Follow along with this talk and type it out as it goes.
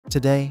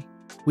Today,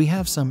 we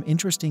have some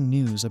interesting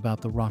news about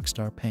the rock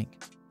star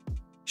Pink.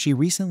 She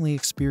recently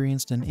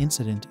experienced an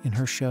incident in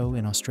her show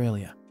in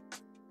Australia.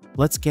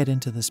 Let's get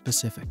into the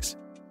specifics.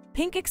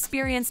 Pink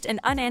experienced an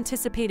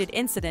unanticipated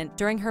incident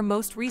during her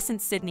most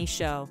recent Sydney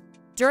show.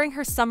 During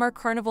her Summer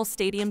Carnival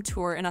stadium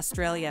tour in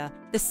Australia,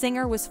 the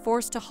singer was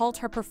forced to halt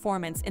her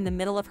performance in the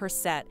middle of her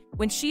set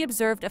when she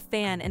observed a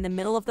fan in the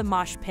middle of the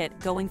mosh pit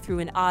going through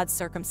an odd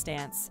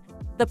circumstance.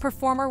 The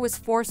performer was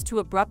forced to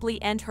abruptly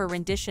end her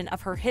rendition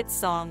of her hit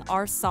song,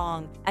 Our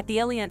Song, at the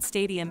Allianz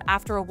Stadium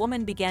after a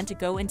woman began to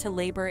go into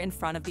labor in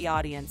front of the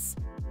audience.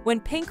 When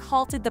Pink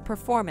halted the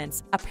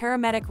performance, a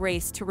paramedic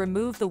raced to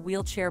remove the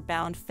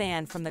wheelchair-bound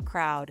fan from the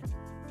crowd.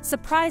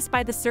 Surprised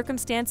by the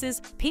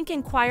circumstances, Pink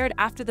inquired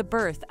after the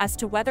birth as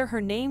to whether her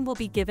name will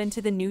be given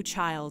to the new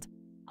child.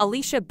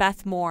 Alicia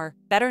Beth Moore,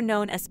 better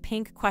known as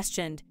Pink,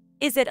 questioned,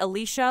 "Is it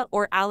Alicia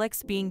or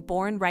Alex being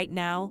born right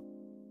now?"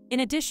 In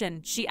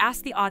addition, she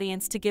asked the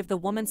audience to give the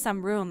woman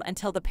some room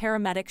until the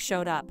paramedic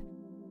showed up.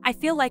 "I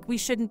feel like we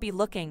shouldn't be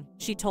looking,"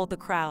 she told the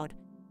crowd.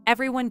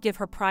 "Everyone give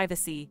her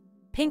privacy."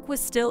 Pink was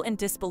still in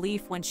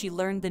disbelief when she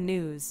learned the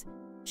news.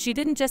 "She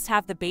didn't just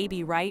have the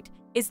baby, right?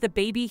 Is the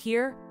baby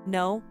here?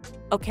 No?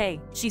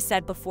 Okay," she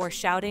said before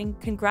shouting,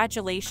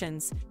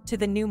 "Congratulations," to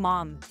the new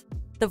mom.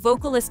 The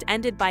vocalist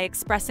ended by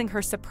expressing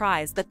her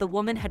surprise that the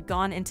woman had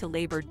gone into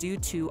labor due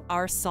to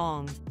Our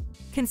Song.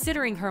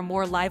 Considering her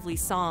more lively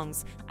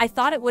songs, "I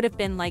thought it would have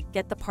been like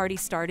Get the Party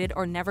Started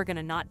or Never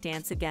Gonna Not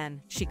Dance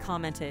Again," she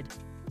commented.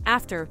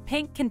 After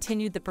Pink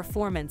continued the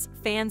performance,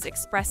 fans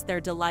expressed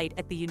their delight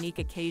at the unique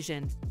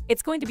occasion.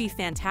 "It's going to be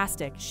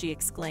fantastic," she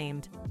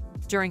exclaimed.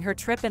 During her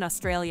trip in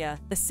Australia,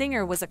 the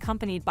singer was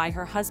accompanied by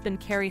her husband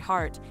Carey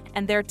Hart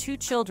and their two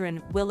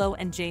children, Willow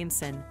and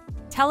Jameson.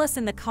 Tell us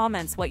in the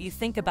comments what you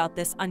think about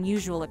this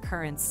unusual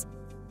occurrence.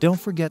 Don't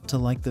forget to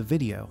like the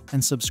video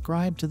and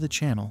subscribe to the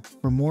channel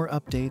for more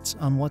updates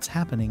on what's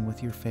happening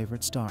with your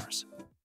favorite stars.